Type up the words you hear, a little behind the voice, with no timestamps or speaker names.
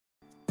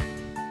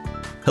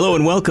Hello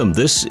and welcome.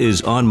 This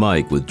is On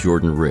Mic with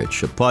Jordan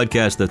Rich, a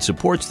podcast that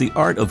supports the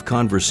art of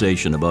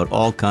conversation about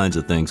all kinds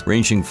of things,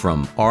 ranging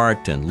from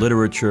art and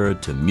literature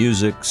to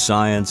music,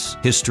 science,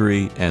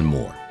 history, and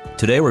more.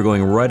 Today we're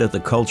going right at the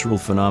cultural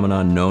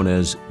phenomenon known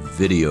as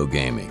video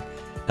gaming.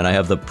 And I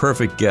have the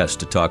perfect guest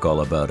to talk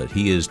all about it.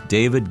 He is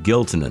David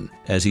Giltonen.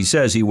 As he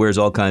says, he wears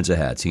all kinds of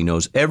hats. He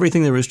knows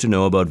everything there is to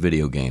know about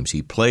video games.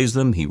 He plays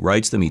them, he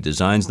writes them, he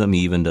designs them, he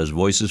even does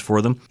voices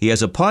for them. He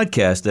has a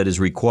podcast that is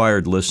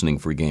required listening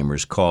for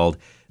gamers called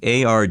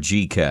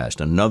ARGcast,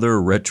 another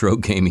retro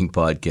gaming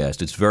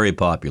podcast. It's very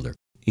popular.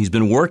 He's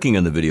been working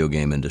in the video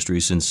game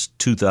industry since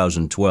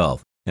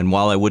 2012. And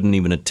while I wouldn't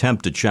even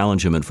attempt to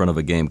challenge him in front of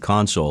a game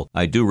console,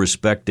 I do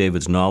respect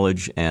David's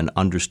knowledge and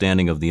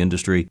understanding of the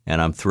industry,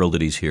 and I'm thrilled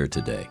that he's here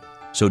today.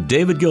 So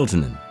David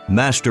Giltonen,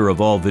 master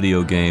of all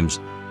video games,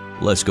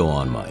 let's go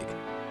on, Mike.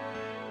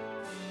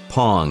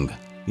 Pong.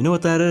 You know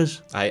what that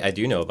is? I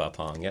do know about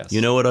Pong, yes.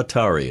 You know what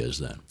Atari is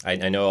then?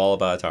 I know all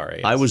about Atari.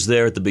 Yes. I was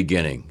there at the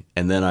beginning,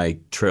 and then I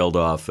trailed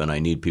off, and I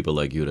need people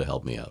like you to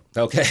help me out.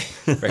 Okay,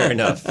 fair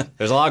enough.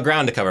 There's a lot of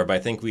ground to cover, but I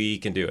think we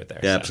can do it there.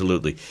 Yeah, so.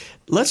 Absolutely.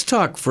 Let's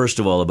talk first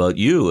of all about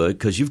you,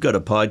 because you've got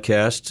a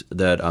podcast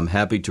that I'm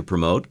happy to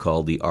promote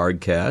called the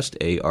ARGcast,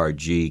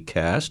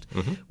 A-R-G-cast,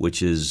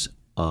 which is...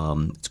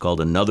 it's called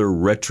Another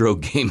Retro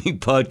Gaming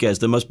Podcast.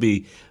 There must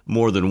be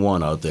more than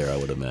one out there, I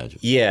would imagine.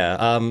 Yeah,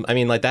 I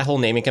mean, like that whole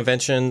naming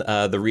convention.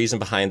 The reason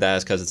behind that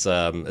is because it's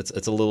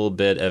a little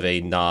bit of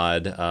a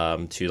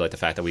nod to like the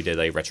fact that we did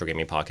a retro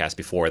gaming podcast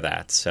before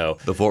that. So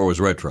before it was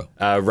retro,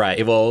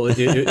 right? Well,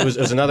 it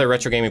was another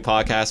retro gaming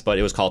podcast, but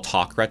it was called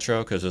Talk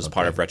Retro because it was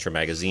part of Retro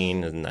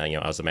Magazine, and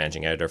I was the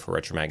managing editor for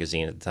Retro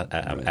Magazine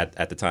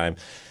at the time.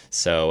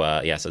 So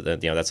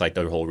that's like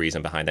the whole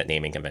reason behind that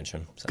naming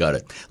convention. So. Got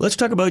it. Let's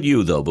talk about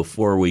you though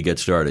before we get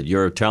started.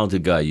 You're a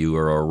talented guy. You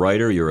are a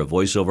writer. You're a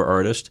voiceover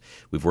artist.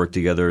 We've worked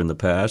together in the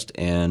past.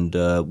 And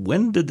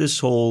when did this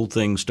whole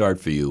thing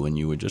start for you? When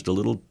you were just a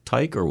little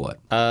tyke or what?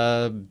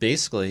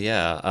 Basically,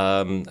 yeah.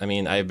 I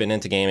mean, I've been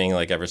into gaming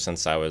like ever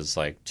since I was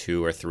like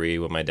 2 or 3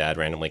 when my dad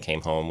randomly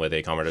came home with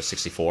a Commodore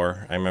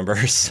 64. I remember.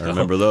 So, I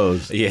remember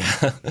those.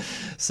 Yeah.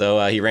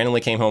 So he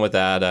randomly came home with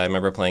that. I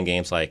remember playing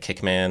games like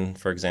Kickman,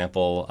 for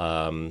example.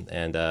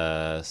 And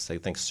I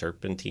think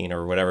Serpentine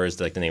or whatever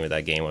is like the name of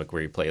that game, like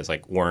where you play as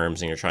like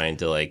worms and you're trying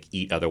to like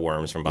eat other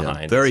worms from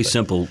behind. Yeah, very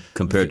simple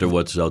compared to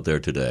what's out there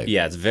today.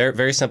 Yeah, it's very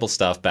very simple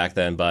stuff back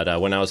then. But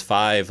when I was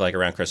 5, like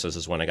around Christmas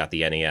is when I got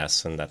the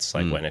NES, and that's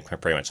like when it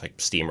pretty much like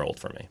steamrolled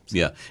for me. So.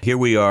 Yeah, here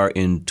we are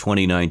in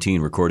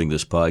 2019 recording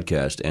this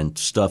podcast, and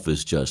stuff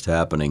is just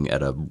happening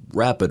at a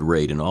rapid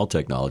rate in all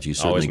technology,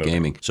 certainly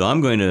gaming. So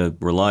I'm going to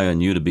rely on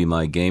you to be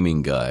my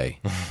gaming guy,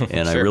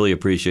 and Sure. I really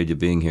appreciate you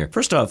being here.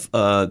 First off,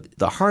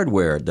 the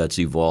hardware that's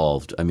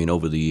evolved, I mean,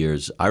 over the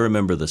years, I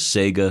remember the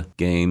Sega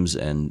games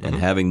and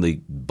having the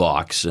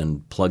box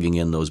and plugging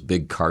in those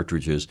big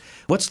cartridges.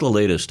 What's the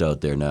latest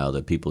out there now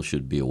that people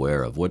should be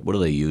aware of? What are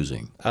they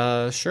using?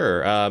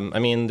 Sure. I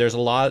mean, there's a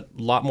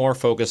lot more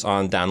focus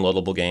on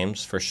downloadable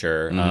games for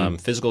sure.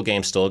 Physical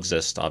games still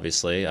exist,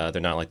 obviously.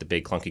 They're not like the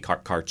big clunky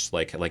carts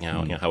like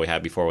how we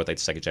had before with like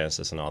the Sega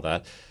Genesis and all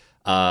that.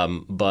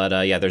 But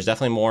there's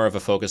definitely more of a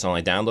focus on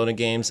like downloading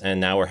games,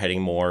 and now we're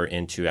heading more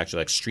into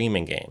actually like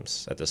streaming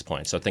games at this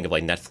point. So think of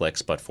like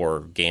Netflix, but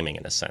for gaming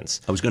in a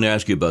sense. I was going to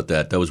ask you about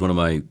that. That was one of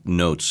my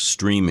notes.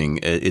 Streaming,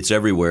 it's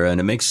everywhere, and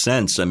it makes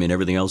sense. I mean,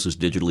 everything else is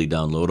digitally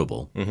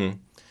downloadable. Mm-hmm.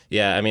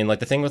 Yeah, I mean, like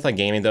the thing with like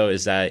gaming though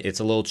is that it's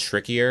a little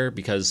trickier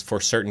because for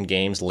certain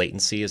games,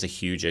 latency is a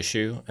huge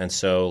issue, and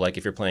so like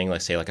if you're playing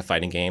like say like a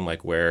fighting game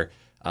like where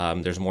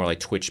there's more like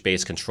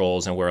Twitch-based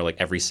controls and where like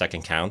every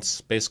second counts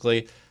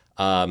basically.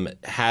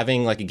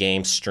 Having like a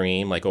game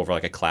stream like over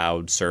like a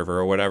cloud server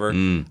or whatever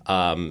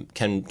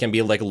can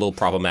be like a little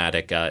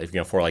problematic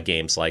for like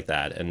games like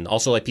that. And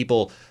also like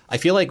people, I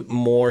feel like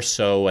more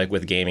so like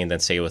with gaming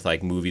than say with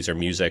like movies or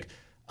music,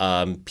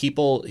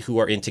 people who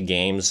are into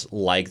games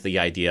like the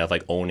idea of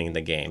like owning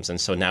the games,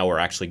 and so now we're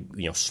actually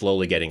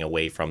slowly getting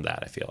away from that.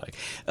 I feel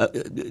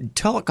like.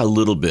 Talk a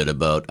little bit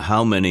about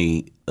how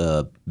many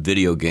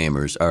video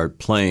gamers are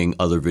playing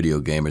other video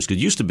gamers, because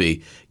it used to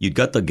be you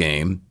got the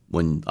game.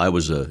 When I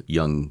was a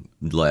young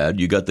lad,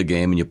 you got the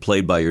game and you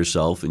played by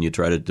yourself and you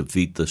try to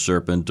defeat the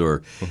serpent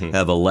or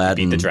have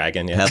Aladdin beat the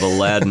dragon. Yeah. Have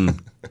Aladdin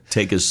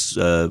take his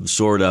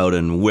sword out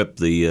and whip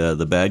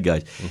the bad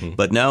guys.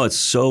 But now it's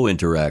so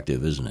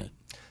interactive, isn't it?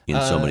 In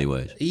so many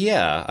ways.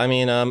 Yeah, I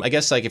mean, I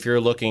guess like if you're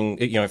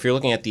looking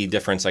at the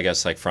difference, I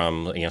guess like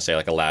from say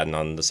like Aladdin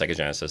on the Sega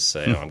Genesis,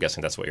 I'm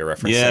guessing that's what you're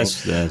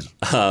referencing.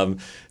 Yes.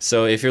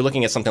 So if you're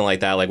looking at something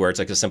like that, like where it's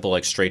like a simple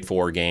like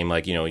straightforward game,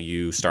 like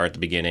you start at the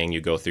beginning, you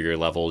go through your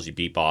levels, you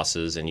beat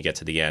bosses, and you get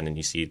to the end, and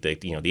you see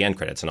the end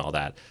credits and all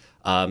that.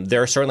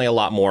 There are certainly a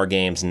lot more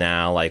games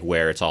now, like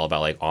where it's all about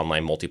like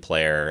online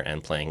multiplayer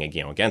and playing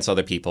against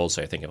other people.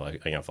 So I think of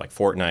like like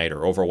Fortnite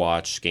or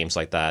Overwatch, games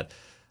like that.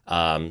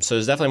 So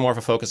there's definitely more of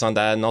a focus on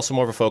that, and also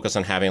more of a focus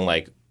on having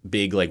like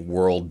big like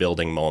world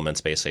building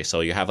moments basically.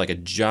 So you have like a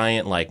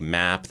giant like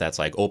map that's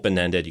like open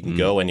ended. You can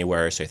go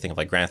anywhere. So you think of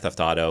like Grand Theft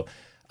Auto.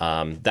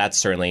 That's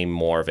certainly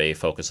more of a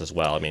focus as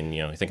well. I mean,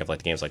 you think of like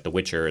the games like The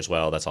Witcher as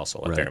well. That's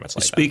also very much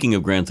like that. Speaking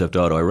of Grand Theft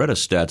Auto, I read a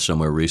stat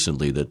somewhere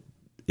recently that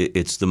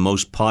it's the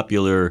most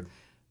popular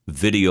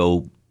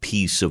video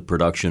piece of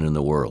production in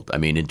the world. I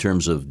mean, in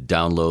terms of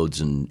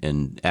downloads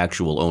and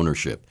actual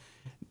ownership,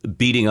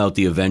 beating out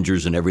the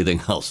Avengers and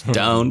everything else.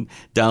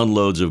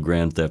 Downloads of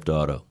Grand Theft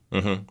Auto.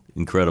 Mm-hmm.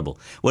 Incredible.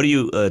 What do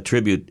you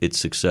attribute its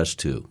success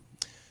to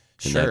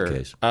in that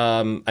case?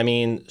 I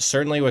mean,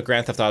 certainly with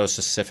Grand Theft Auto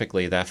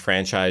specifically, that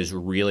franchise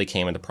really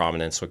came into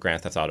prominence with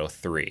Grand Theft Auto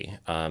 3.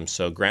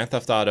 So Grand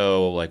Theft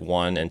Auto like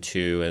 1 and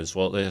 2 as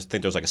well. I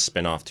think there was like a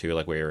spin-off too,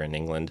 like where you were in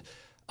England.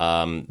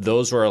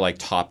 Those were like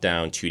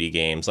top-down 2D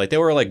games. Like they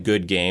were like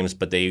good games,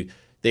 but they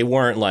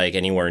weren't like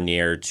anywhere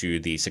near to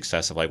the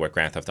success of like what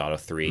Grand Theft Auto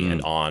 3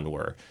 and on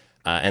were.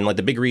 And like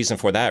the big reason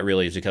for that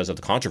really is because of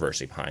the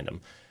controversy behind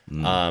them.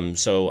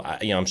 So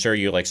I'm sure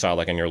you like saw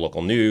like in your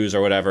local news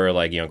or whatever,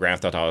 like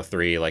Grand Theft Auto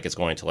 3, like it's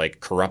going to like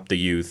corrupt the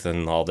youth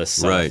and all this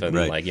stuff, and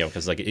like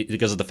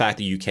because of the fact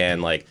that you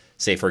can like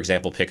say for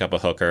example pick up a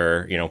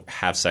hooker,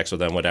 have sex with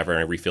them, whatever,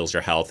 and it refills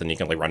your health, and you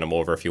can like run them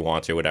over if you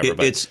want to, whatever.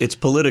 But it's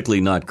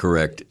politically not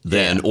correct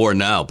then or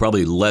now,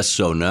 probably less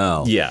so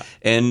now. Yeah,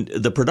 and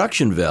the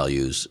production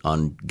values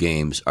on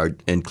games are,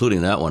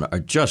 including that one, are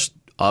just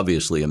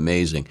obviously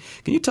amazing.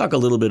 Can you talk a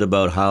little bit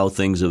about how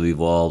things have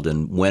evolved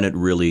and when it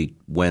really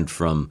went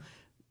from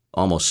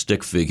almost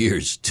stick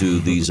figures to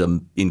these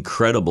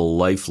incredible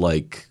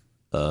lifelike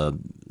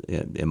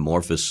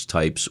amorphous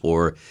types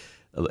or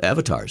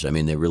avatars? I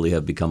mean, they really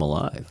have become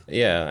alive.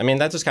 Yeah, I mean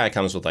that just kind of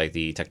comes with like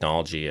the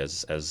technology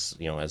as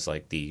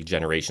like the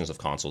generations of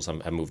consoles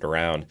have moved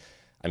around.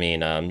 I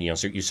mean,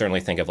 so you certainly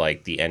think of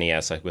like the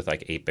NES like with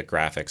like 8-bit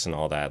graphics and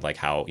all that, like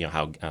how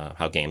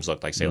games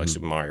look like, say like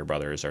Super Mario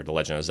Brothers or The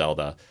Legend of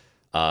Zelda,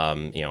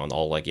 and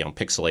all like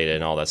pixelated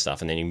and all that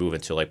stuff. And then you move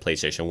into like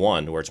PlayStation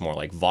 1 where it's more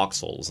like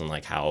voxels and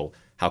like how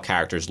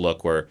characters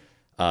look, where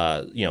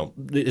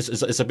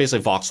it's a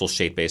basically voxel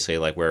shape, basically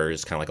like where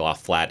it's kind of like a lot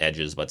of flat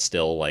edges, but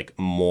still like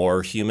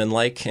more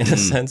human-like in a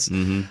sense.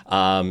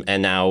 Mm-hmm.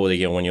 And now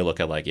when you look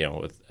at like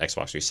with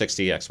Xbox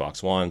 360,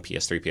 Xbox One,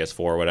 PS3,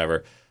 PS4,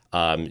 whatever.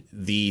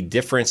 The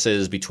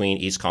differences between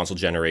each console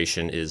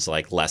generation is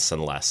like less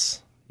and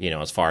less,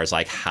 as far as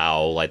like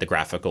how like the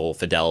graphical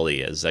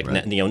fidelity is.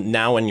 Like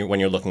now when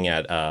you're looking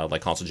at like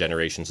console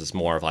generations, it's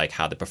more of like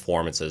how the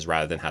performance is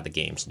rather than how the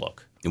games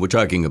look. And we're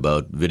talking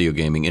about video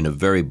gaming in a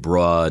very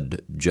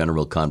broad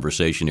general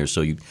conversation here,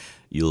 so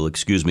you'll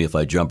excuse me if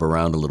I jump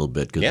around a little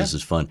bit because this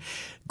is fun.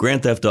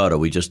 Grand Theft Auto,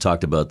 we just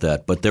talked about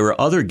that, but there are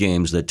other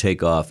games that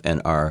take off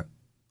and are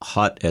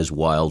hot as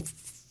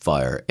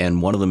wildfire,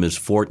 and one of them is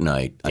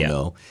Fortnite, I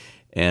know.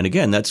 And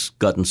again, that's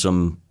gotten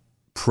some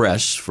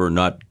press for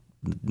not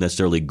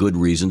necessarily good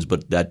reasons,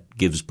 but that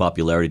gives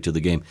popularity to the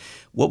game.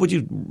 What would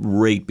you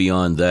rate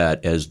beyond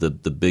that as the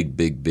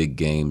big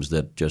games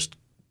that just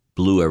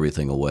blew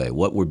everything away?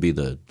 What would be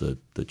the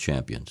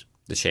champions?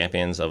 The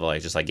champions of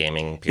like just like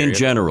gaming period? In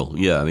general,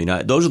 yeah. I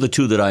mean, those are the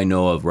two that I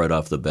know of right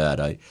off the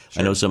bat. I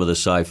know some of the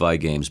sci-fi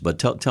games, but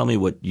tell me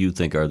what you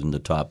think are in the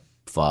top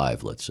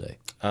 5, let's say.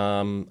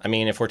 I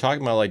mean, if we're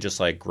talking about like just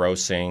like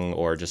grossing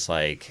or just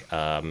like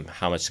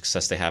how much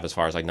success they have as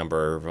far as like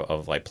number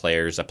of like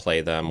players that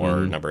play them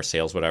or number of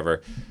sales,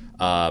 whatever.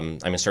 I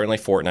mean, certainly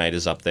Fortnite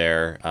is up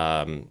there.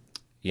 Also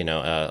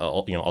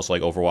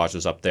like Overwatch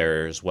is up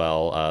there as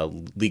well.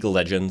 League of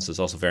Legends is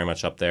also very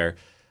much up there.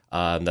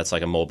 That's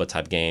like a MOBA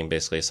type game,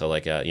 basically. So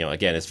like,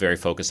 again, it's very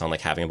focused on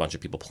like having a bunch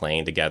of people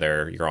playing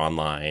together. You're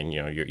online.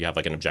 You have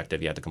like an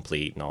objective you have to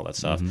complete and all that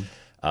stuff.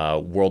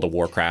 World of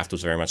Warcraft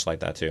was very much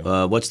like that too.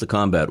 What's the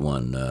combat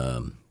one?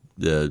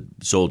 The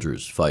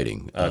soldiers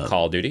fighting.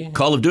 Call of Duty?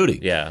 Call of Duty.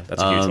 Yeah,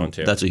 that's a huge one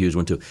too. That's a huge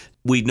one too.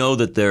 We know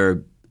that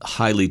they're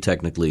highly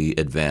technically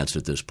advanced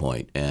at this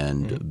point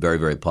and very,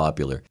 very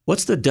popular.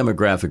 What's the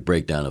demographic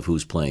breakdown of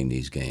who's playing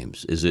these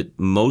games? Is it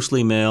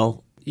mostly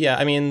male? Yeah,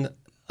 I mean,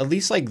 at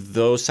least like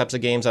those types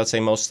of games, I'd say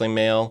mostly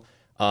male.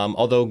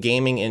 Although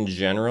gaming in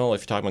general,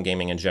 if you're talking about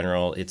gaming in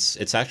general,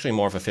 it's actually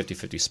more of a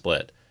 50-50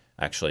 split.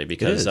 Actually,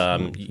 because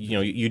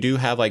you do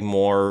have like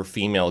more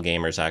female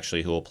gamers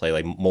actually who will play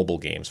like mobile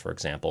games, for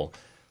example.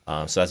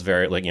 So that's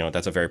very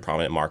that's a very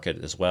prominent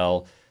market as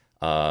well.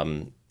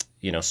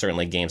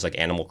 Certainly games like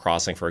Animal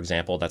Crossing, for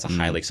example, that's a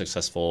highly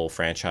successful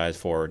franchise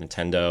for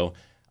Nintendo.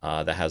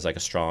 That has like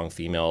a strong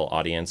female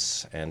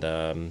audience, and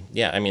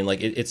I mean, like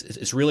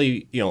it's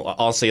really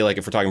I'll say like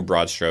if we're talking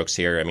broad strokes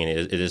here, I mean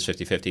it is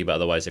 50-50, but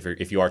otherwise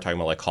if you are talking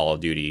about like Call of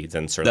Duty,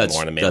 then certainly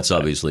more on the male that's side.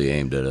 Obviously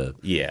aimed at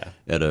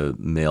a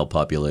male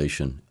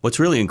population.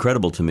 What's really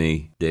incredible to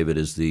me, David,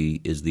 is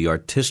the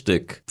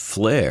artistic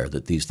flair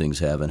that these things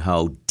have and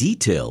how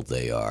detailed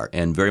they are,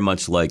 and very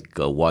much like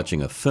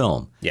watching a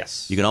film.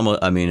 Yes, you can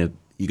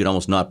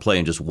almost not play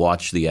and just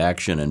watch the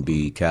action and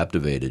be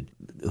captivated.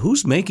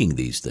 Who's making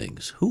these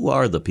things? Who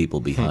are the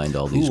people behind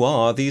all these? Who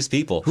are these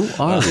people? Who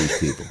are these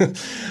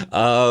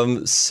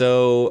people?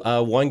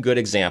 So one good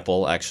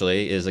example,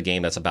 actually, is a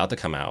game that's about to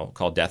come out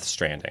called Death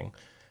Stranding.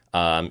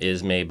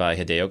 Is made by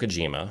Hideo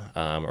Kojima,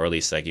 or at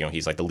least like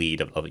he's like the lead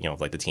of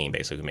like the team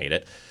basically who made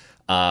it.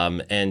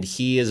 And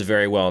he is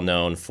very well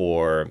known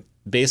for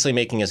basically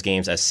making his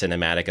games as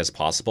cinematic as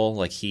possible.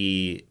 Like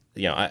he,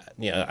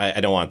 I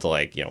don't want to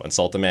like,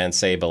 insult the man and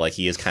say, but like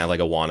he is kind of like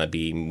a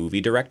wannabe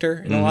movie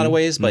director in a lot of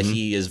ways, but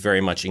he is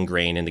very much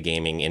ingrained in the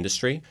gaming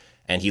industry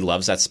and he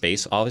loves that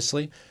space,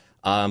 obviously.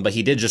 But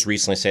he did just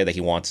recently say that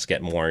he wants to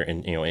get more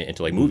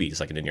into like movies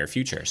like in the near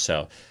future.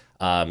 So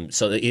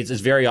it's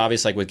very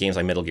obvious, like with games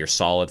like Metal Gear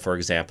Solid, for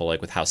example,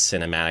 like with how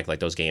cinematic like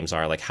those games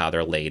are, like how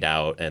they're laid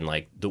out, and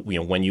like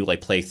when you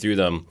like play through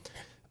them,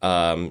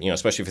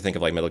 especially if you think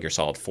of like Metal Gear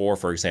Solid 4,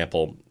 for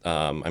example.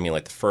 I mean,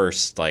 like the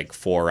first like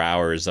 4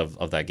 hours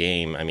of that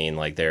game, I mean,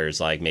 like there's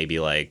like maybe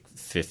like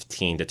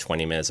 15 to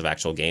 20 minutes of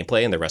actual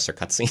gameplay, and the rest are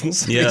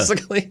cutscenes,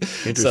 basically.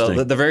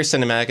 So they're very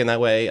cinematic in that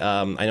way.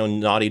 I know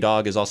Naughty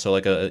Dog is also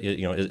like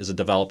is a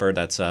developer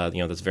that's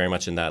that's very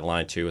much in that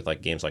line too, with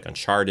like games like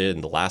Uncharted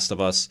and The Last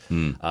of Us.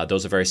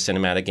 Those are very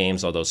cinematic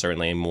games, although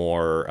certainly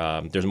more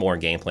there's more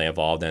gameplay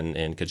involved than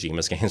in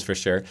Kojima's games for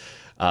sure.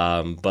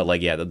 But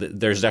like,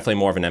 there's definitely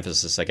more of an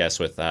emphasis, I guess,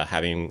 with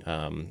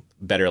having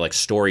better like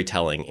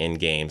storytelling in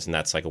games, and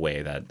that's like a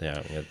way that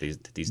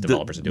these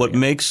developers are doing. What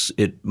makes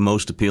it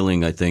most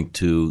appealing, I think,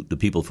 to the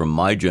people from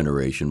my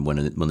generation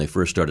when they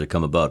first started to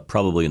come about,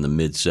 probably in the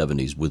mid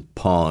 '70s with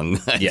Pong,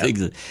 I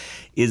think,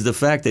 is the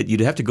fact that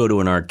you'd have to go to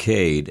an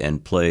arcade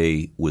and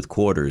play with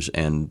quarters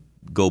and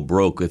go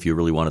broke if you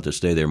really wanted to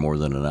stay there more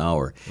than an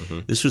hour.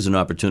 This was an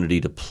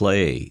opportunity to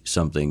play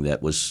something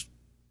that was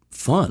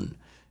fun.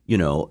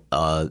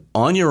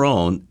 On your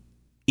own,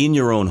 in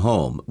your own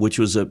home, which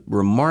was a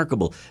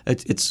remarkable.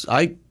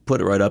 I put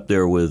it right up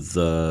there with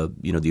the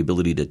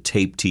ability to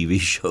tape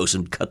TV shows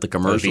and cut the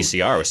commercials. The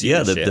VCR was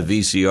huge, the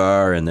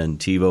VCR and then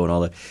TiVo and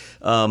all that.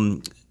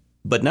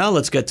 But now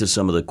let's get to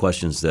some of the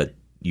questions that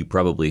you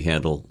probably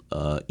handle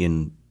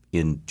in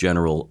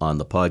general on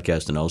the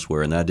podcast and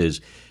elsewhere, and that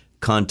is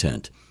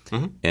content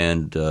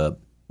and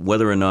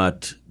whether or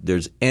not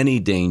there's any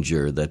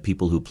danger that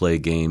people who play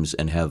games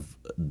and have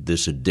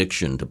this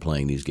addiction to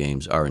playing these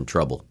games are in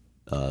trouble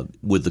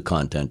with the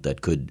content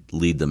that could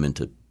lead them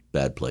into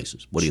bad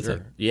places. What do you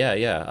think?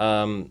 Yeah.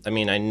 I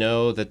mean, I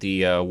know that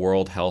the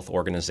World Health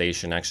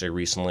Organization actually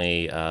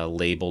recently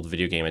labeled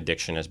video game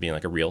addiction as being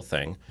like a real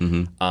thing.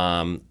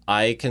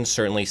 I can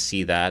certainly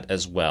see that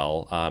as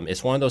well.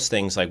 It's one of those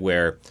things like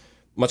where,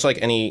 much like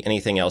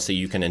anything else that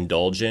you can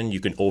indulge in,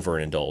 you can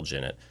overindulge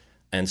in it.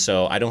 And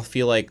so I don't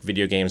feel like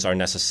video games are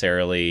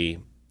necessarily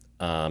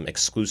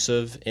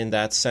exclusive in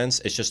that sense.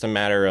 It's just a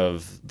matter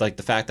of like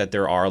the fact that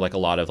there are like a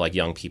lot of like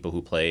young people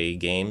who play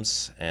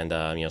games, and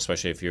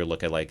especially if you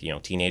look at like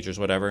teenagers,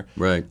 whatever.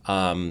 Right.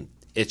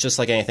 It's just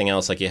like anything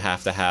else. Like you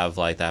have to have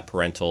like that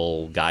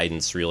parental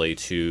guidance really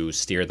to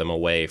steer them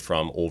away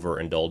from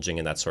overindulging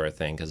in that sort of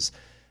thing. Because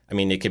I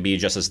mean, it could be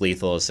just as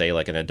lethal as say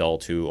like an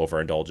adult who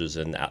overindulges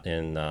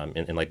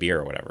in like beer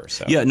or whatever.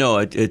 So yeah, no,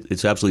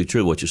 it's absolutely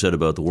true what you said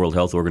about the World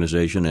Health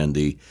Organization and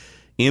the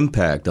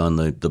impact on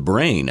the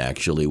brain,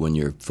 actually, when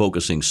you're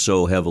focusing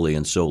so heavily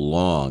and so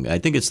long. I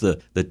think it's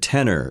the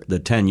tenure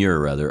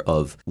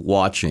of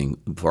watching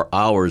for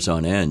hours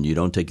on end. You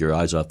don't take your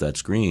eyes off that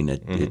screen.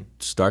 It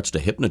starts to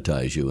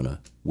hypnotize you in a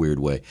weird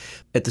way.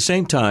 At the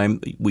same time,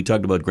 we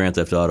talked about Grand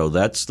Theft Auto.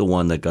 That's the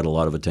one that got a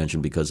lot of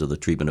attention because of the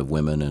treatment of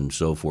women and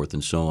so forth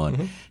and so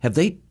on. Have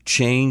they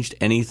changed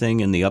anything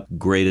in the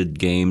upgraded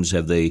games?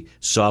 Have they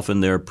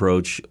softened their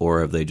approach,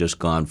 or have they just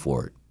gone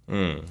for it?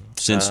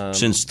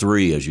 Since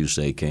 3, as you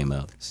say, came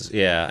out.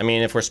 Yeah, I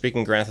mean, if we're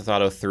speaking Grand Theft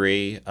Auto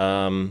 3,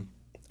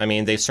 I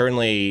mean, they've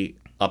certainly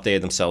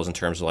updated themselves in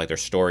terms of like their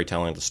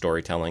storytelling. The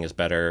storytelling is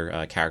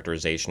better,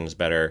 characterization is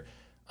better,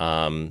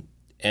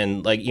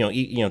 and like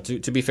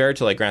to be fair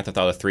to like Grand Theft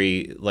Auto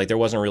 3, like there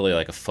wasn't really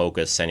like a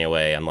focus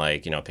anyway on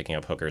like picking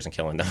up hookers and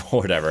killing them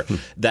or whatever.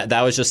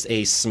 that was just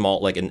a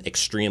small, like an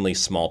extremely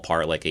small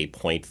part, like a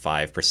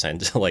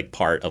 0.5% like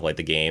part of like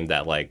the game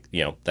that like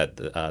that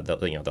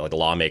the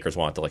lawmakers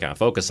wanted to like kind of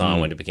focus on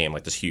when it became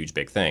like this huge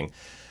big thing.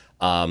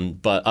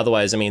 But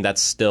otherwise, I mean,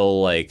 that's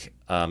still like,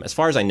 as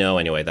far as I know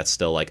anyway, that's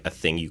still like a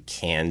thing you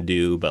can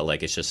do, but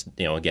like it's just,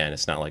 again,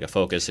 it's not like a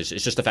focus. It's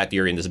just the fact that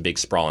you're in this big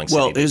sprawling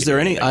city. Well, is there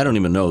any, I don't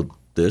even know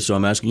this, so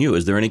I'm asking you,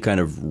 is there any kind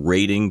of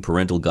rating,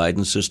 parental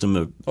guidance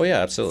system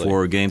absolutely.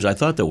 For games? I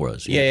thought there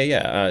was.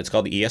 Yeah. It's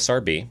called the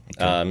ESRB.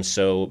 Okay.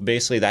 So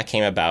basically that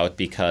came about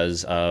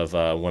because of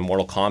when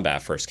Mortal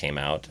Kombat first came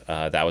out,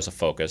 that was a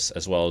focus,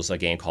 as well as a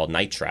game called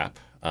Night Trap,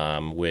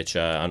 which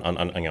I'm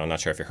not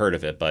sure if you heard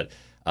of it, but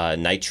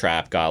Night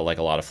Trap got like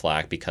a lot of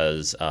flack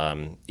because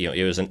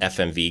it was an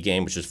FMV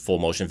game, which is full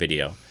motion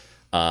video,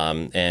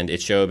 and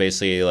it showed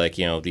basically like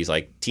these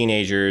like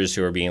teenagers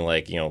who are being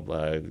like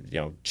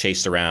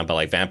chased around by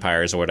like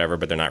vampires or whatever,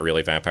 but they're not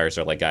really vampires.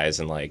 They're like guys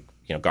in like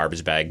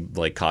garbage bag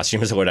like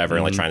costumes or whatever,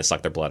 and like trying to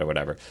suck their blood or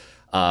whatever.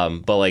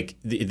 But like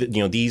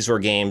these were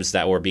games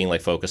that were being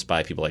like focused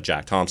by people like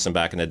Jack Thompson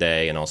back in the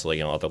day, and also like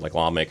other like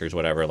lawmakers,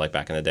 whatever, like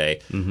back in the day.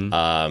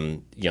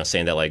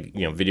 Saying that like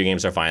video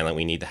games are violent,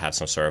 we need to have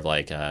some sort of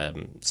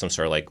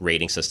like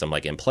rating system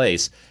like in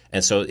place.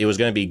 And so it was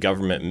going to be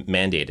government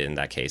mandated in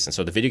that case. And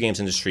so the video games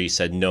industry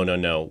said,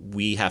 no,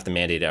 we have to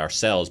mandate it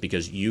ourselves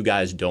because you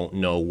guys don't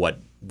know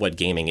what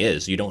gaming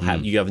is. You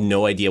have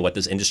no idea what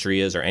this industry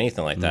is or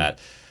anything like that.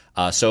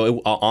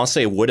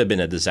 Honestly, it would have been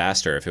a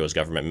disaster if it was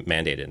government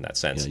mandated in that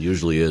sense. Yeah, it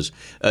usually is.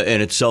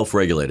 And it's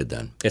self-regulated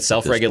then? It's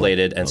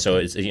self-regulated, and so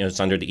it's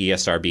under the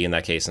ESRB in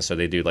that case, and so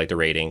they do like the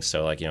ratings.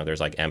 So like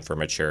there's like M for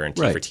mature and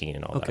T for teen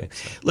and all that.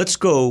 So. Let's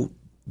go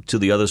to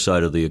the other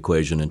side of the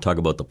equation and talk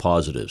about the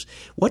positives.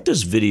 What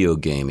does video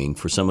gaming,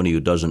 for somebody who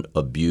doesn't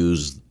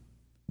abuse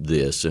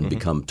this and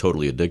become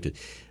totally addicted,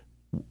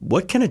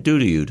 what can it do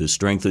to you to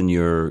strengthen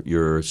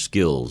your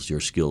skills, your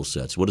skill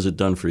sets? What has it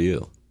done for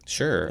you?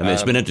 Sure. I mean,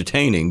 it's been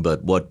entertaining,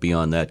 but what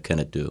beyond that can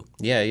it do?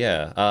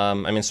 Yeah. I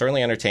mean,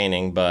 certainly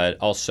entertaining, but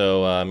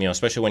also,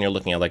 especially when you're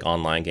looking at like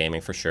online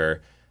gaming for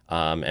sure.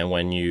 And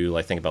when you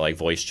like think about like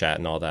voice chat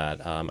and all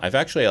that, I've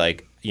actually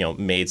like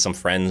made some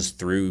friends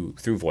through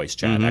voice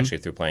chat, actually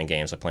through playing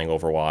games, like playing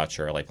Overwatch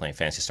or like playing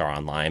Phantasy Star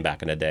Online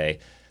back in the day.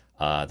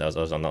 That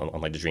was on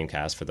like the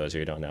Dreamcast for those of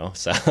you who don't know.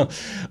 So,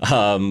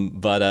 I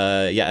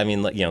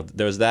mean,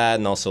 there was that,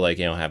 and also like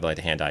have like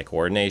the hand-eye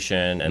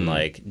coordination and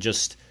like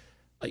just.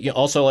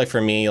 Also, like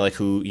for me, like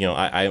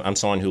I'm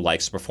someone who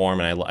likes to perform,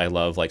 and I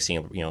love like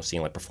seeing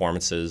like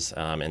performances,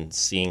 and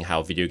seeing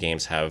how video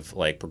games have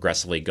like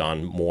progressively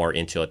gone more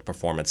into like the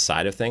performance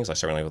side of things. Like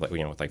certainly with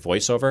with like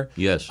voiceover.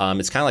 Yes.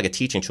 It's kind of like a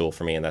teaching tool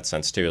for me in that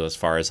sense too, as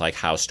far as like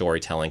how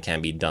storytelling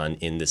can be done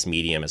in this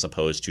medium as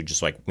opposed to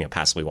just like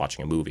passively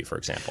watching a movie, for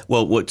example.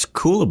 Well, what's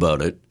cool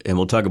about it, and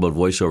we'll talk about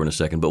voiceover in a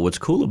second, but what's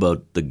cool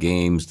about the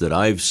games that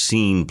I've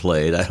seen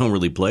played, I don't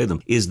really play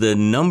them, is the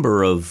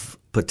number of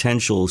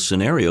potential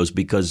scenarios,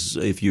 because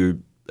if you're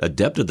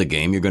adept at the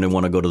game, you're going to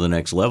want to go to the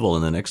next level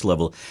and the next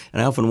level.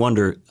 And I often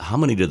wonder, how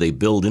many do they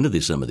build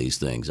into some of these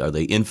things? Are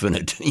they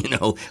infinite?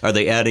 Are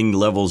they adding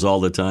levels all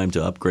the time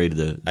to upgrade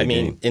the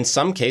game? In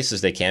some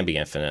cases, they can be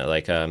infinite.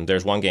 Like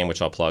there's one game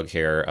which I'll plug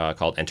here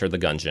called Enter the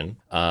Gungeon,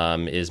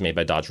 is made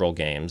by Dodge Roll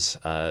Games.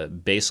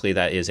 Basically,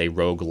 that is a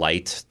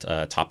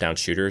roguelite top-down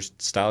shooter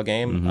style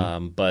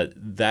game. But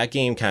that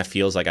game kind of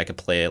feels like I could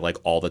play it like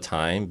all the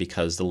time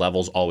because the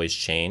levels always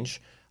change.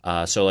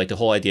 So like the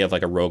whole idea of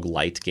like a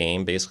roguelite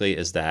game basically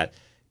is that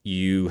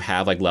you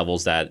have like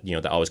levels that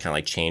that always kind of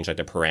like change like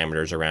the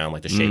parameters around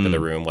like the shape of the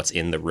room, what's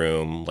in the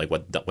room, like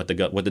what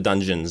the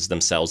dungeons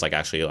themselves like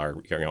actually are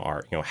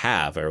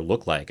have or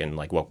look like, and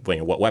like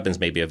what weapons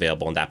may be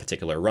available in that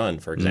particular run,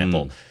 for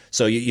example.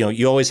 So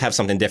you always have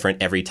something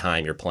different every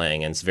time you're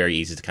playing, and it's very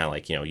easy to kind of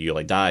like you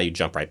like die, you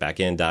jump right back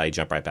in, die, you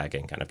jump right back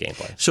in kind of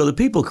gameplay. So the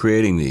people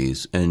creating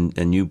these,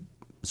 and you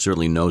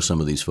certainly know some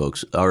of these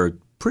folks, are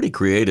pretty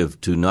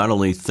creative to not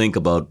only think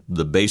about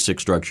the basic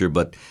structure,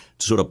 but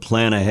sort of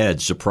plan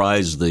ahead,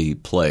 surprise the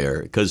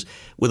player. Because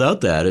without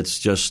that, it's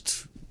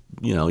just,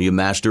 you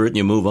master it and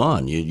you move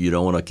on. You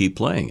don't want to keep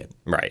playing it.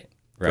 Right.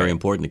 Very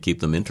important to keep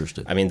them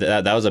interested. I mean,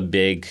 that was a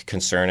big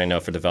concern, I know,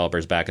 for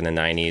developers back in the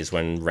 90s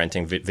when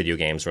renting video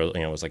games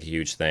was like a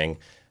huge thing.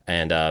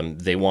 And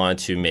they wanted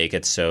to make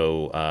it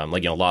so, a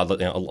lot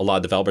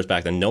of developers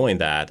back then, knowing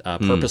that,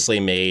 purposely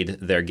made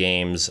their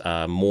games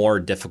more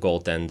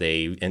difficult than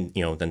they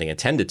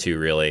intended to,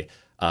 really,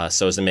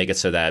 so as to make it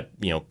so that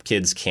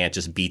kids can't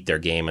just beat their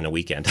game in a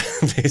weekend,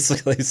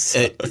 basically.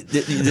 So.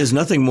 There's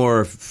nothing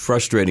more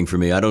frustrating for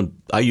me.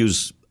 I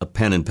use a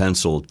pen and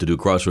pencil to do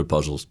crossword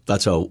puzzles.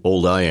 That's how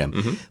old I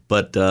am.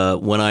 But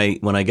when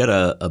I get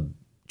a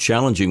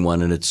challenging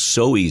one and it's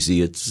so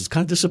easy, it's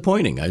kind of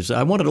disappointing.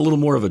 I wanted a little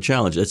more of a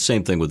challenge. It's the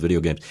same thing with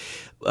video games.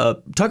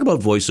 Talk about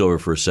voiceover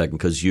for a second,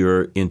 because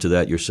you're into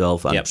that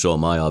yourself. Yep. So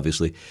am I,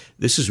 obviously.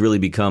 This has really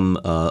become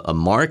a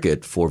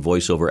market for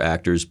voiceover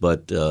actors,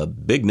 but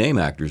big name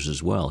actors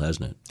as well,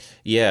 hasn't it?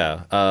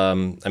 Yeah.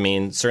 I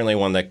mean, certainly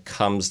one that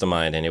comes to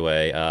mind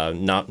anyway,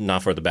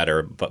 not for the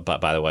better, but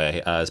by the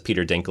way, is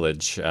Peter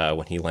Dinklage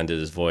when he lended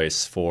his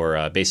voice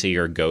for basically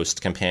your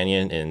ghost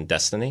companion in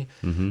Destiny.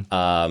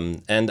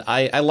 And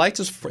I liked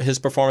his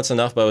performance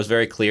enough, but it was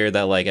very clear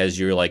that like as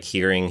you're like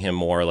hearing him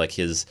more, like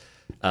he's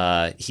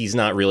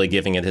not really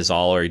giving it his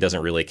all, or he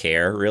doesn't really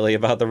care really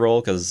about the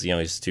role because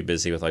he's too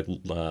busy with like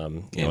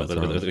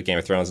with Game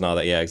of Thrones and all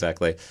that. Yeah,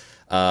 exactly.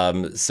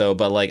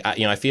 But like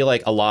I feel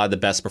like a lot of the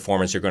best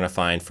performance you're going to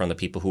find from the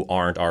people who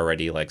aren't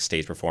already like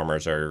stage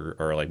performers or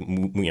like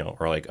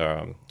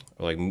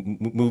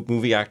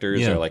movie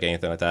actors or like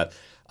anything like that.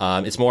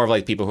 It's more of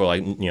like people who are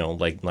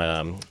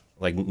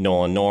like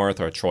Nolan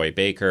North or Troy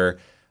Baker.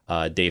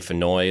 Dave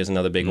Fennoy is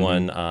another big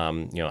one.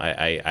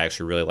 I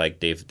actually really like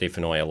Dave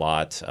Fennoy a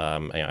lot.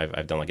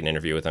 I've done like an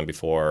interview with him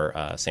before.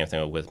 Same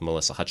thing with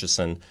Melissa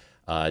Hutchison.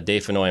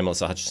 Dave Fennoy and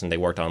Melissa Hutchison, they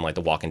worked on like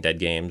the Walking Dead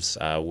games,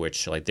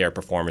 which like their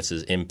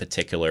performances in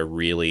particular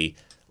really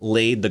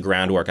laid the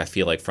groundwork, I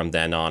feel like, from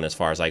then on as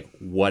far as like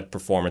what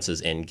performances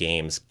in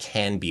games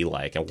can be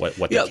like and what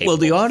they're capable well,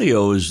 the of.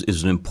 audio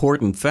is an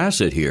important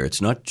facet here.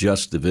 It's not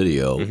just the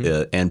video.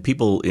 And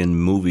people in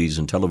movies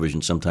and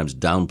television sometimes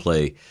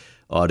downplay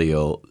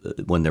audio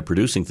when they're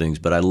producing things.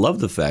 But I love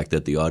the fact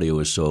that the audio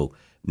is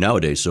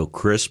nowadays so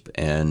crisp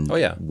and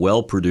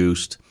well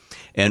produced.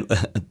 And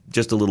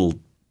just a little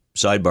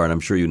sidebar, and I'm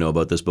sure you know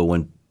about this, but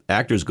when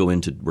actors go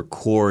in to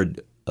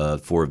record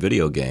for a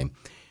video game,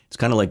 it's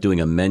kind of like doing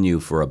a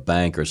menu for a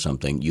bank or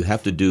something. You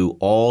have to do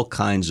all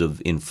kinds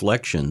of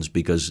inflections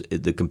because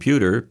the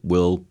computer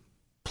will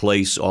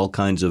place all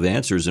kinds of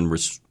answers and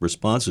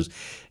responses.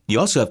 You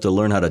also have to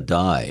learn how to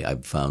die.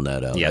 I've found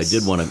that out. Yes. I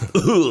did want to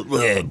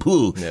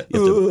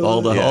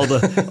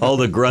all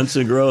the grunts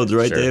and groans,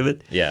 right, Sure.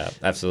 David? Yeah,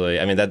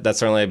 absolutely. I mean, that's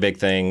certainly a big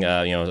thing.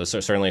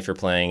 Certainly if you're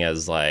playing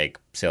as like,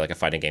 say, like a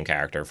fighting game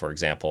character, for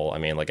example. I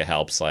mean, like it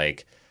helps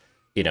like,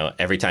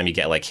 every time you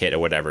get like hit or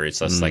whatever, it's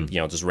just like,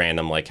 just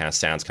random like kind of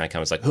sounds kind of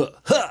comes like, huh,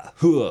 huh,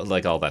 huh,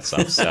 like all that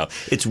stuff. So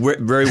It's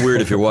very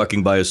weird if you're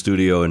walking by a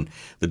studio and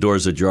the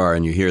door's ajar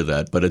and you hear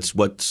that, but it's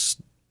what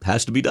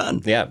has to be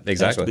done. yeah,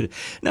 exactly.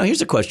 Now,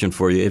 here's a question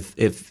for you.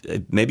 If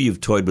maybe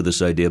you've toyed with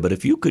this idea, but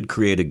if you could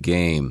create a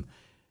game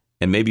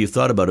and maybe you've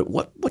thought about it,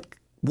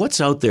 what's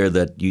out there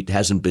that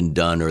hasn't been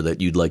done or that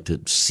you'd like to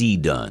see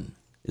done?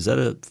 Is that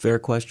a fair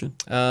question?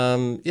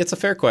 It's a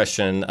fair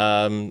question.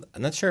 I'm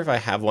not sure if I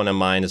have one in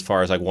mind as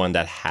far as like one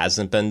that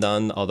hasn't been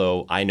done.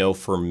 Although I know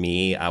for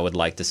me, I would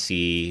like to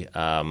see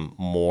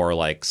more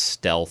like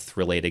stealth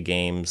related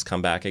games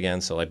come back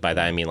again. So like by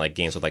that I mean like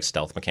games with like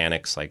stealth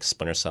mechanics, like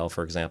Splinter Cell,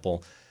 for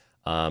example.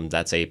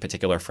 That's a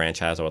particular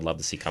franchise I would love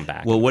to see come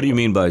back. Well, what do you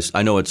mean by?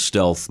 I know what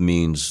stealth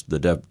means.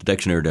 The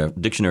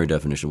dictionary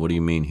definition. What do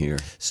you mean here?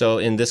 So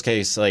in this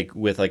case, like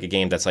with like a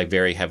game that's like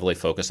very heavily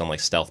focused on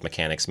like stealth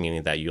mechanics,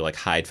 meaning that you like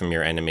hide from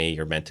your enemy,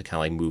 you're meant to kind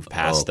of like move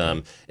past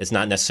them. It's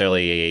not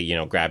necessarily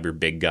a, grab your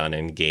big gun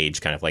and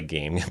engage kind of like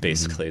game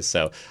basically.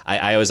 So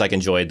I always like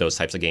enjoyed those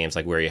types of games,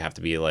 like where you have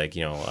to be like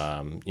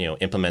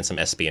implement some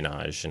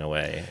espionage in a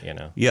way.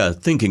 Yeah,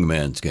 thinking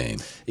man's game.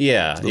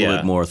 Yeah, It's a little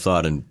bit more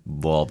thought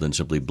involved than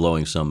simply blowing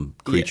some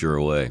creature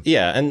away.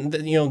 Yeah, and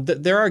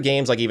there are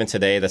games like even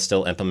today that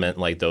still implement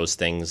like those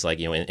things like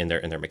in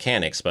their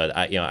mechanics. But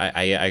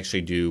I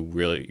actually do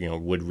really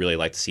would really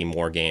like to see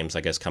more games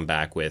I guess come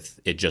back with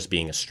it just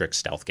being a strict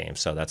stealth game.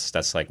 So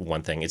that's like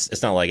one thing.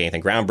 It's not like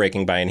anything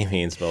groundbreaking by any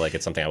means, but like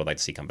it's something I would like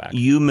to see come back.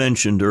 You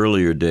mentioned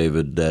earlier,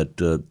 David,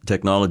 that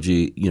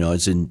technology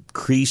is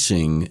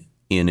increasing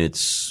in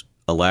its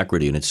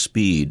alacrity and its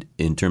speed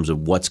in terms of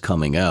what's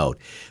coming out.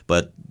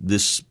 But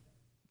this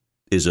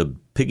is a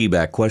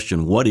piggyback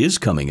question. What is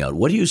coming out?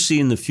 What do you see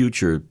in the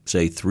future,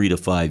 say 3 to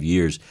 5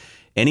 years?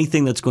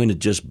 Anything that's going to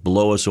just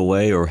blow us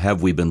away, or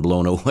have we been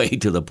blown away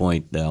to the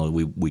point now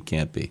we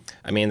can't be?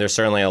 I mean, there's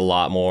certainly a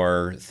lot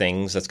more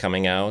things that's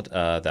coming out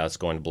that's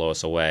going to blow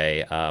us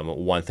away.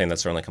 One thing that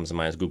certainly comes to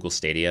mind is Google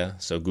Stadia.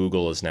 So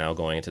Google is now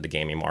going into the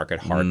gaming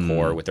market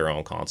hardcore with their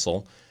own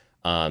console.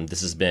 This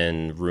has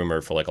been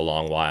rumored for like a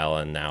long while,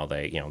 and now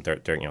they're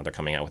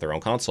coming out with their own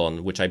console,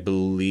 which I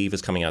believe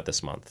is coming out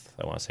this month.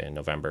 I want to say in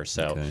November.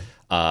 So,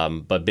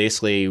 Okay. But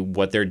basically,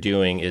 what they're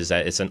doing is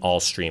that it's an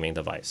all streaming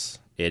device.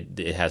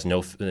 It has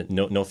no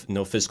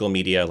physical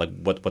media like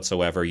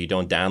whatsoever. You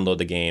don't download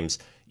the games.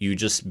 You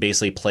just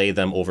basically play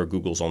them over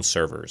Google's own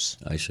servers.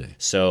 I see.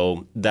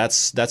 So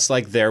that's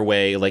like their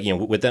way, like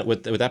with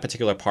that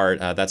particular part,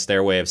 that's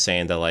their way of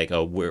saying that like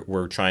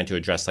we're trying to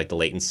address like the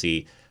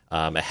latency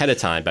ahead of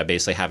time by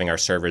basically having our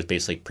servers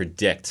basically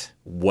predict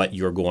what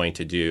you're going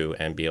to do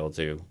and be able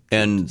to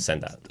send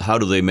that. How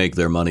do they make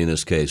their money in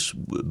this case?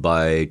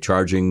 By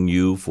charging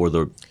you for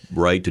the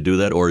right to do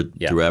that, or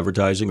through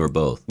advertising, or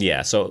both?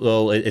 Yeah,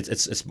 so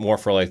it's more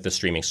for like the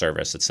streaming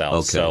service itself.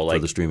 Okay, so like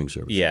for the streaming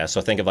service. Yeah,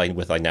 so think of like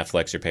with like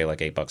Netflix, you pay like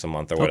 $8 a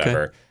month or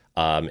whatever.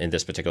 In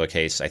this particular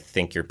case, I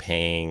think you're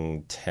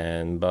paying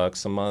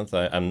 $10 a month.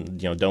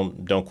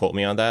 Don't quote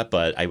me on that,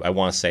 but I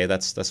want to say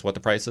that's what the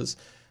price is.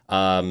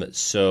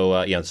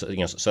 So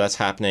that's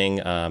happening.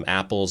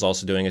 Apple's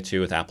also doing it too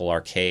with Apple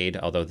Arcade,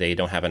 although they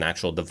don't have an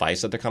actual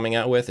device that they're coming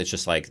out with. It's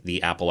just like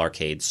the Apple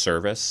Arcade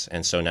service,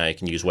 and so now you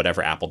can use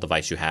whatever Apple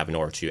device you have in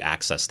order to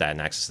access that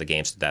and access the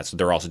games to that. So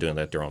they're also doing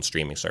their own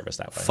streaming service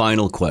that way.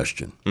 Final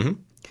question,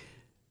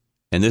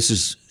 and this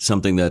is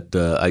something that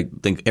I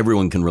think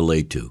everyone can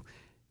relate to.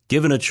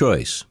 Given a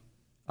choice,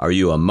 are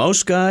you a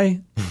mouse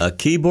guy, a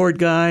keyboard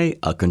guy,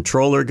 a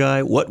controller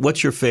guy?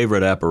 What's your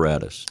favorite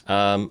apparatus?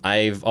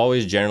 I've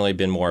always generally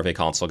been more of a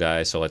console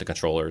guy, so like the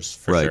controllers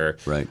for sure.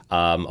 Right.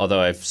 Although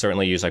I've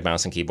certainly used like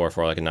mouse and keyboard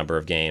for like a number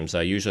of games,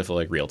 usually for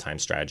like real-time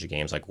strategy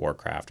games like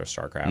Warcraft or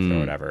StarCraft or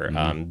whatever.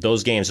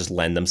 Those games just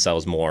lend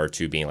themselves more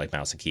to being like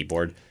mouse and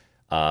keyboard.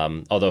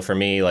 Although for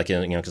me, like,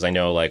 because I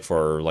know like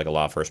for like a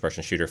lot of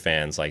first-person shooter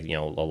fans, like, a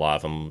lot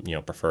of them,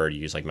 prefer to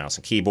use like mouse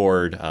and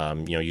keyboard.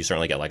 You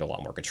certainly get like a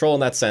lot more control in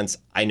that sense.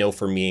 I know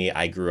for me,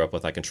 I grew up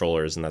with like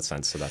controllers in that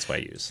sense, so that's what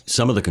I use.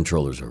 Some of the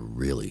controllers are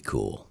really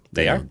cool.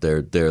 They are?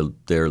 They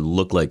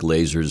look like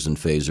lasers and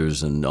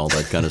phasers and all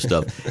that kind of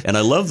stuff. And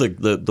I love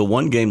the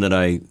one game that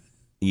I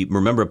you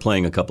remember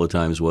playing a couple of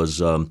times was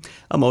a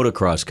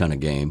motocross kind of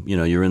game. You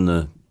know, you're in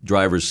the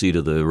driver's seat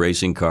of the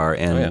racing car,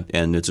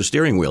 and it's a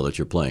steering wheel that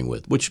you're playing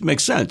with, which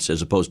makes sense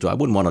as opposed to I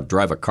wouldn't want to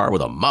drive a car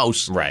with a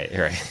mouse. Right.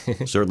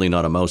 Certainly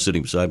not a mouse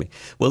sitting beside me.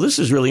 Well, this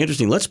is really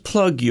interesting. Let's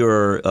plug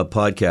your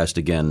podcast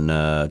again.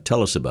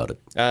 Tell us about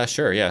it.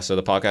 Sure, yeah. So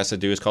the podcast I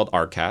do is called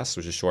Artcast,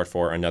 which is short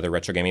for Another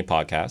Retro Gaming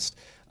Podcast.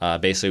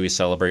 Basically, we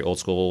celebrate old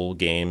school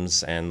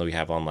games, and we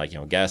have on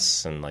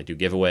guests and do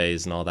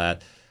giveaways and all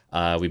that.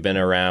 We've been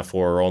around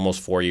for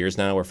almost 4 years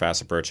now. We're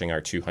fast approaching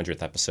our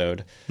 200th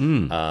episode.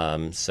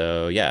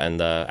 So yeah,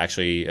 and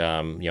actually,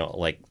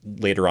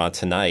 later on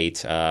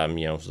tonight, I'm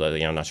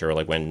not sure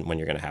when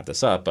you're going to have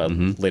this up, but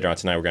later on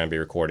tonight we're going to be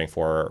recording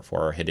for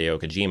our Hideo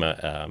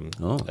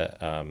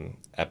Kojima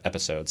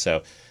episode.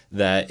 So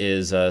that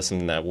is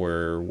something that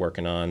we're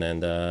working on,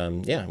 and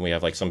we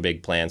have some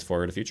big plans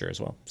for the future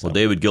as well. So. Well,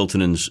 David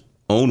Giltonen's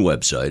own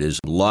website is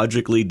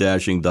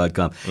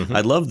logicallydashing.com.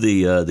 I love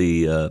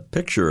the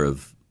picture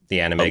of the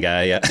anime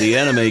guy, yeah. The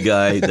anime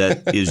guy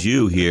that is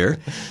you here.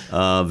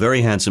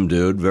 Very handsome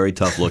dude, very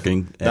tough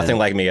looking. Nothing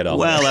like me at all.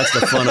 Well, that's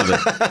the fun of it.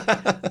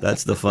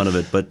 That's the fun of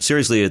it. But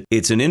seriously,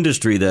 it's an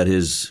industry that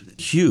is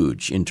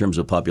huge in terms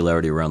of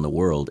popularity around the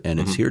world, and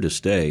it's here to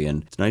stay.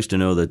 And it's nice to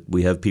know that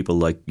we have people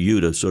like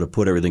you to sort of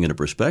put everything into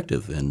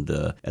perspective and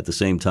at the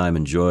same time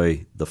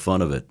enjoy the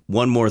fun of it.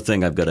 One more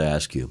thing I've got to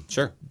ask you.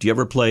 Sure. Do you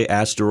ever play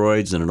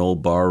Asteroids in an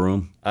old bar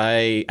room?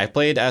 I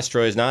played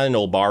Asteroids, not in an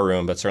old bar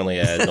room, but certainly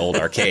at an old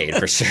arcade,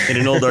 for sure. In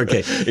an old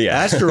arcade. Yeah.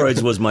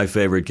 Asteroids was my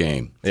favorite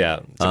game. Yeah,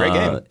 it's a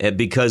great game.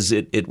 Because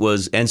it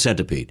was, and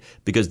Centipede,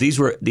 because these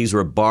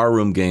were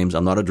barroom games.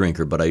 I'm not a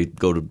drinker, but I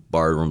go to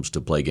bar rooms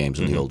to play games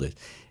in the old days.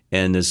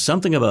 And there's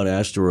something about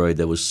Asteroid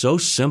that was so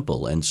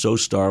simple and so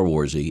Star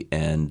Wars-y,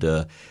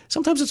 and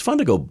sometimes it's fun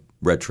to go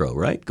retro,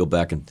 right? Go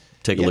back and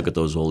take a look at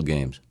those old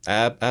games.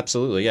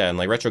 Absolutely, yeah. And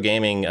retro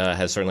gaming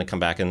has certainly come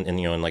back in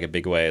a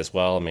big way as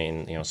well. I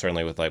mean,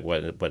 certainly with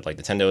what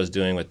Nintendo is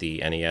doing with the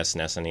NES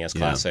and SNES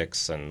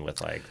classics, and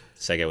with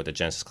Sega with the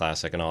Genesis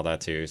Classic and all that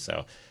too.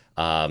 So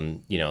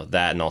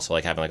that, and also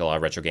having a lot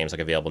of retro games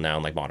available now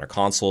in modern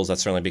consoles,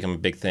 that's certainly become a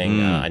big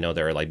thing. I know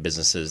there are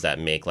businesses that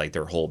make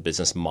their whole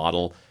business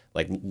model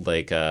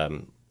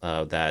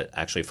that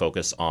actually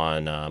focus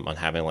on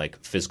having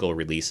physical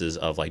releases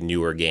of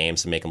newer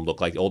games to make them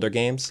look like older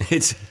games.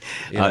 It's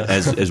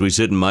as we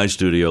sit in my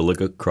studio, look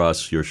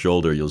across your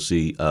shoulder, you'll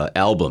see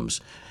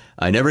albums.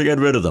 I never get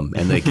rid of them,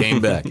 and they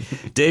came back.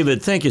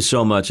 David, thank you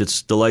so much.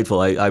 It's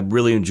delightful. I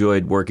really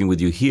enjoyed working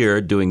with you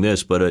here doing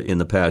this, but in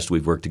the past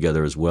we've worked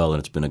together as well, and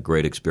it's been a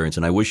great experience.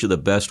 And I wish you the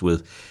best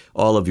with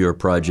all of your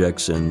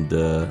projects, and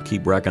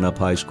keep racking up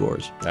high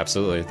scores.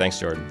 Absolutely. Thanks,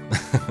 Jordan.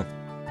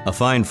 A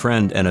fine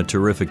friend and a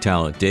terrific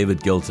talent,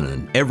 David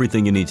Giltonen.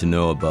 Everything you need to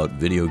know about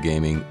video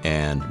gaming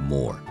and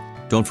more.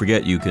 Don't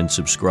forget you can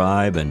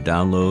subscribe and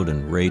download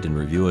and rate and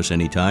review us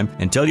anytime.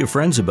 And tell your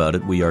friends about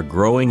it. We are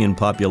growing in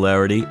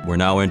popularity. We're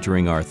now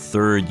entering our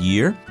 3rd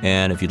year.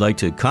 And if you'd like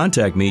to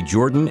contact me,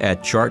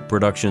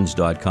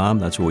 Jordan@chartproductions.com.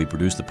 That's where we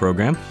produce the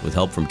program with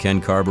help from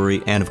Ken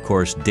Carberry and, of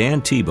course,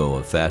 Dan Tebow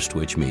of Fast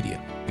Twitch Media.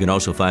 You can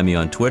also find me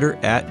on Twitter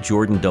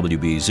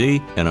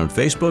 @JordanWBZ, and on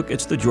Facebook,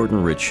 it's The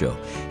Jordan Rich Show.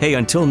 Hey,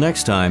 until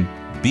next time,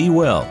 be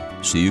well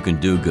so you can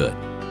do good.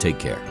 Take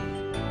care.